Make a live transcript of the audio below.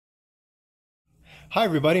Hi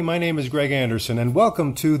everybody, my name is Greg Anderson and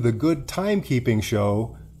welcome to the Good Timekeeping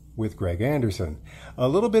Show with Greg Anderson. A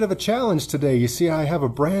little bit of a challenge today. You see, I have a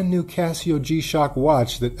brand new Casio G-Shock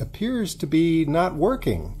watch that appears to be not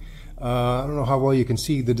working. I don't know how well you can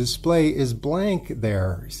see. The display is blank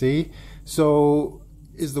there, see? So,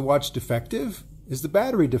 is the watch defective? Is the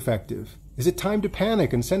battery defective? Is it time to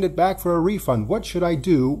panic and send it back for a refund? What should I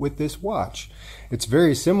do with this watch? It's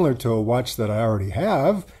very similar to a watch that I already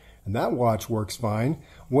have, and that watch works fine.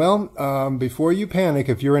 Well, before you panic,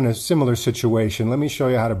 if you're in a similar situation, let me show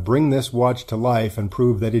you how to bring this watch to life and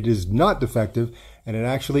prove that it is not defective and it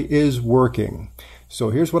actually is working.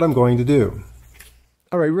 So here's what I'm going to do.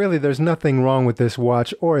 All right, really, there's nothing wrong with this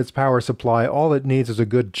watch or its power supply. All it needs is a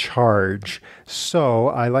good charge. So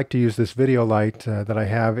I like to use this video light that I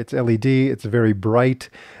have. It's LED, it's very bright,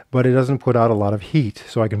 but it doesn't put out a lot of heat.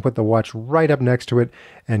 So I can put the watch right up next to it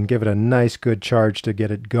and give it a nice good charge to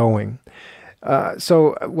get it going.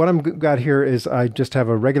 So what I've got here is I just have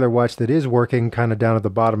a regular watch that is working kind of down at the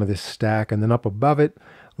bottom of this stack, and then up above it, a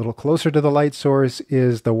little closer to the light source,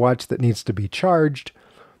 is the watch that needs to be charged.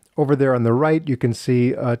 Over there on the right, you can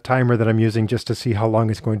see a timer that I'm using just to see how long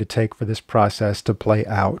it's going to take for this process to play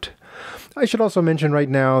out. I should also mention right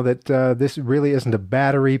now that this really isn't a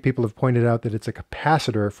battery. People have pointed out that it's a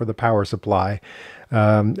capacitor for the power supply.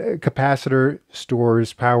 A capacitor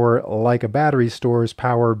stores power like a battery stores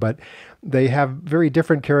power, but they have very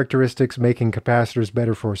different characteristics, making capacitors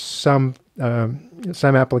better for some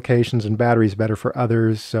applications and batteries better for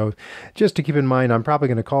others. So just to keep in mind, I'm probably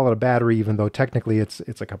going to call it a battery, even though technically it's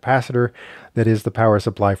a capacitor that is the power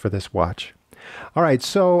supply for this watch. All right,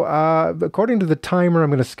 so according to the timer,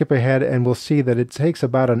 I'm going to skip ahead and we'll see that it takes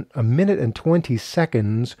about a minute and 20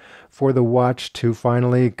 seconds for the watch to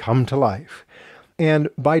finally come to life. And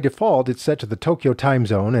by default, it's set to the Tokyo time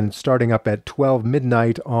zone, and it's starting up at 12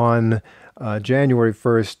 midnight on January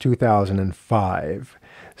 1st, 2005.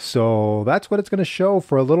 So that's what it's going to show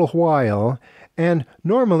for a little while. And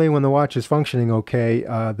normally when the watch is functioning okay,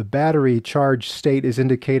 the battery charge state is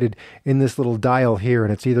indicated in this little dial here,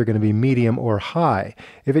 and it's either going to be medium or high.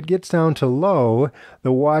 If it gets down to low,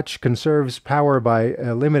 the watch conserves power by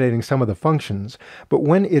eliminating some of the functions. But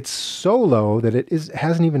when it's so low that it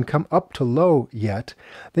hasn't even come up to low yet,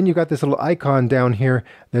 then you've got this little icon down here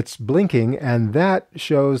that's blinking, and that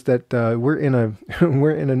shows that we're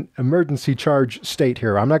in an emergency charge state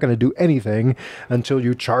here. I'm not going to do anything until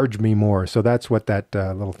you charge me more. So that's what that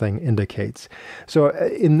little thing indicates. So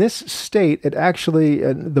in this state, it actually,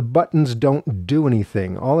 the buttons don't do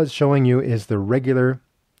anything. All it's showing you is the regular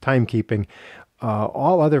timekeeping.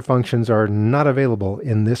 All other functions are not available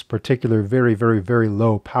in this particular very, very, very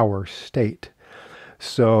low power state.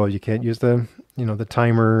 So you can't use the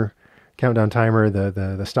timer, countdown timer,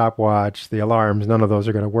 the stopwatch, the alarms. None of those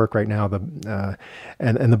are going to work right now.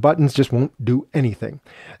 And the buttons just won't do anything.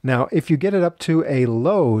 Now, if you get it up to a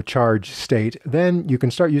low charge state, then you can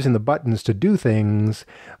start using the buttons to do things,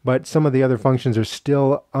 but some of the other functions are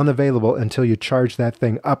still unavailable until you charge that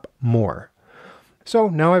thing up more. So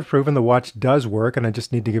now I've proven the watch does work, and I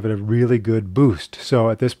just need to give it a really good boost.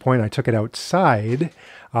 So at this point, I took it outside.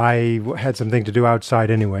 I had something to do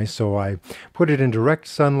outside anyway, so I put it in direct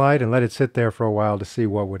sunlight and let it sit there for a while to see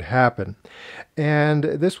what would happen. And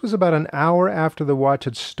this was about an hour after the watch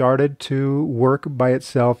had started to work by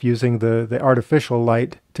itself using the artificial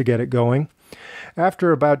light to get it going.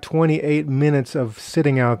 After about 28 minutes of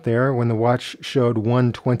sitting out there, when the watch showed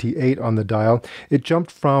 128 on the dial, it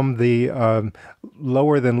jumped from the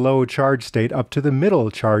lower than low charge state up to the middle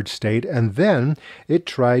charge state, and then it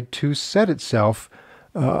tried to set itself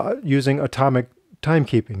using atomic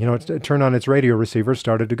timekeeping. It turned on its radio receiver,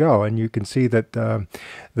 started to go, and you can see that the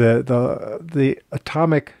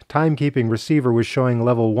atomic timekeeping receiver was showing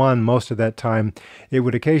level 1 most of that time. It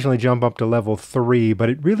would occasionally jump up to level 3,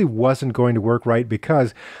 but it really wasn't going to work right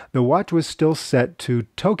because the watch was still set to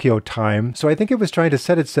Tokyo time. So I think it was trying to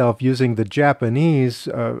set itself using the Japanese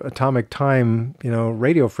atomic time,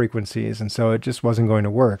 radio frequencies, and so it just wasn't going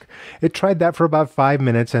to work. It tried that for about 5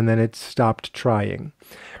 minutes, and then it stopped trying.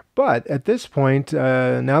 But at this point,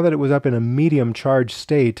 now that it was up in a medium charge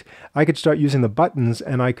state, I could start using the buttons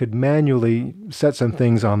and I could manually set some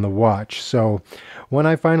things on the watch. So when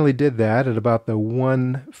I finally did that at about the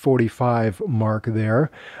 1:45 mark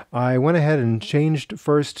there, I went ahead and changed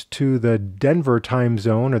first to the Denver time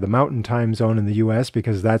zone, or the Mountain time zone in the US,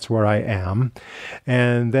 because that's where I am.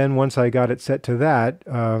 And then once I got it set to that,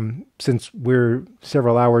 since we're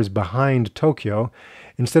several hours behind Tokyo,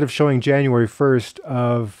 instead of showing January 1st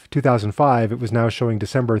of 2005, it was now showing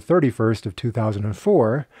December 31st of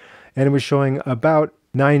 2004, and it was showing about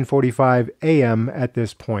 9:45 a.m. at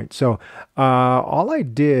this point. So all I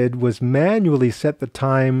did was manually set the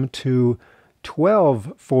time to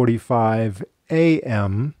 12:45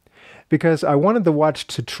 a.m. because I wanted the watch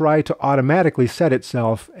to try to automatically set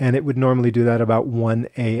itself, and it would normally do that about 1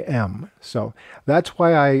 a.m. So that's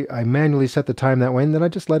why I manually set the time that way, and then I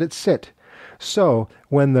just let it sit. So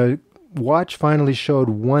when the watch finally showed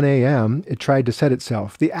 1 a.m., it tried to set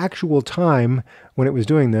itself. The actual time when it was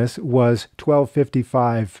doing this was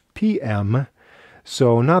 12:55 p.m.,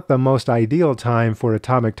 so not the most ideal time for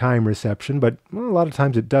atomic time reception, but well, a lot of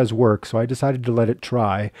times it does work, so I decided to let it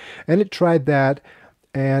try. And it tried that,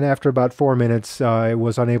 and after about 4 minutes, it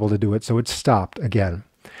was unable to do it, so it stopped again.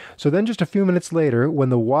 So then just a few minutes later, when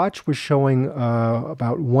the watch was showing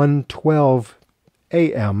about 1:12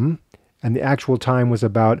 a.m., and the actual time was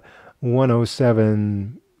about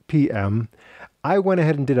 1:07 p.m., I went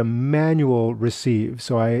ahead and did a manual receive.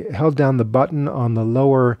 So I held down the button on the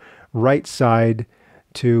lower right side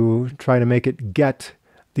to try to make it get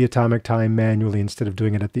the atomic time manually instead of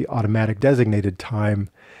doing it at the automatic designated time.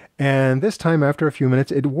 And this time, after a few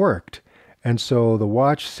minutes, it worked. And so the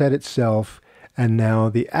watch set itself, and now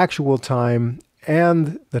the actual time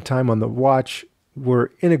and the time on the watch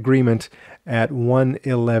were in agreement at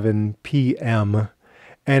 1:11 p.m.,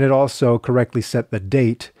 and it also correctly set the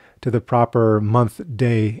date to the proper month,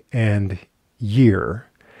 day, and year.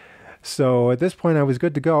 So at this point I was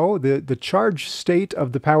good to go. The charge state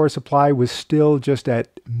of the power supply was still just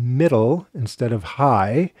at middle instead of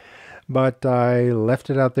high, but I left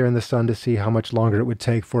it out there in the sun to see how much longer it would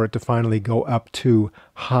take for it to finally go up to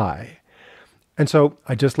high. And so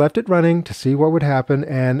I just left it running to see what would happen,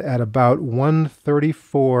 and at about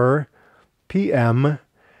 1:34 p.m.,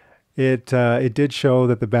 it did show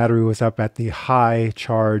that the battery was up at the high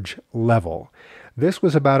charge level. This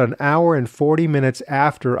was about an hour and 40 minutes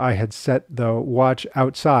after I had set the watch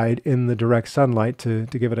outside in the direct sunlight to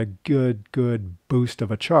give it a good boost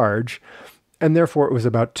of a charge. And therefore it was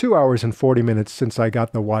about 2 hours and 40 minutes since I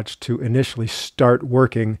got the watch to initially start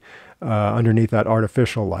working underneath that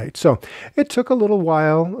artificial light. So it took a little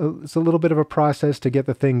while. It's a little bit of a process to get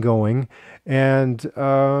the thing going, and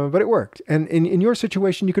but it worked. And in your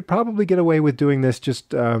situation, you could probably get away with doing this.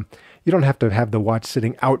 Just you don't have to have the watch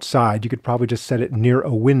sitting outside. You could probably just set it near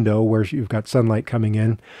a window where you've got sunlight coming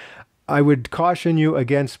in. I would caution you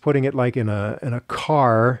against putting it like in a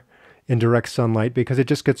car in direct sunlight, because it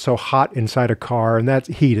just gets so hot inside a car, and that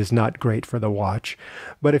heat is not great for the watch.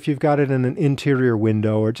 But if you've got it in an interior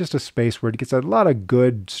window or just a space where it gets a lot of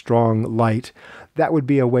good, strong light, that would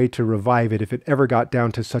be a way to revive it if it ever got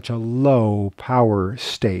down to such a low power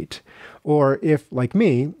state. Or if, like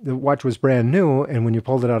me, the watch was brand new, and when you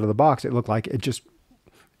pulled it out of the box, it looked like it just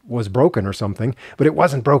was broken or something, but it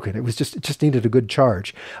wasn't broken. It just needed a good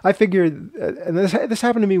charge. I figured, and this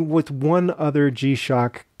happened to me with one other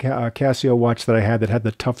G-Shock Casio watch that I had that had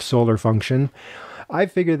the tough solar function. I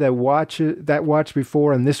figured that watch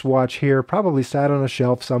before and this watch here probably sat on a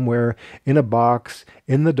shelf somewhere in a box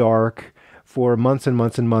in the dark for months and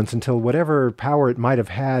months and months until whatever power it might have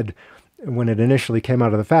had when it initially came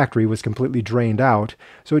out of the factory was completely drained out.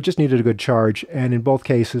 So it just needed a good charge. And in both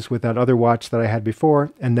cases, with that other watch that I had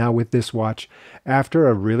before, and now with this watch, after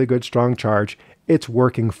a really good strong charge, it's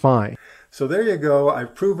working fine. So there you go.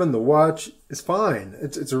 I've proven the watch is fine.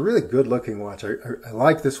 It's a really good looking watch. I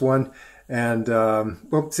like this one. And,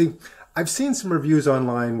 well, see, I've seen some reviews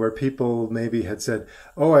online where people maybe had said,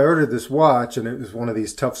 oh, I ordered this watch and it was one of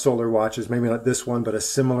these tough solar watches, maybe not this one, but a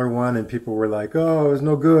similar one. And people were like, oh, it was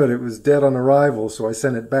no good. It was dead on arrival, so I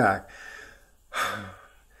sent it back.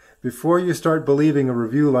 Before you start believing a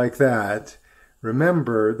review like that,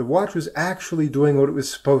 remember the watch was actually doing what it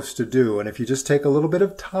was supposed to do. And if you just take a little bit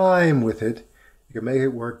of time with it, you can make it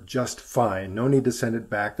work just fine. No need to send it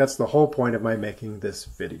back. That's the whole point of my making this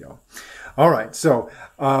video. All right, so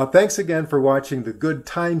thanks again for watching the Good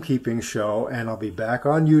Timekeeping Show, and I'll be back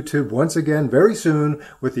on YouTube once again very soon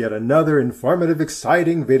with yet another informative,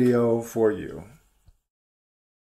 exciting video for you.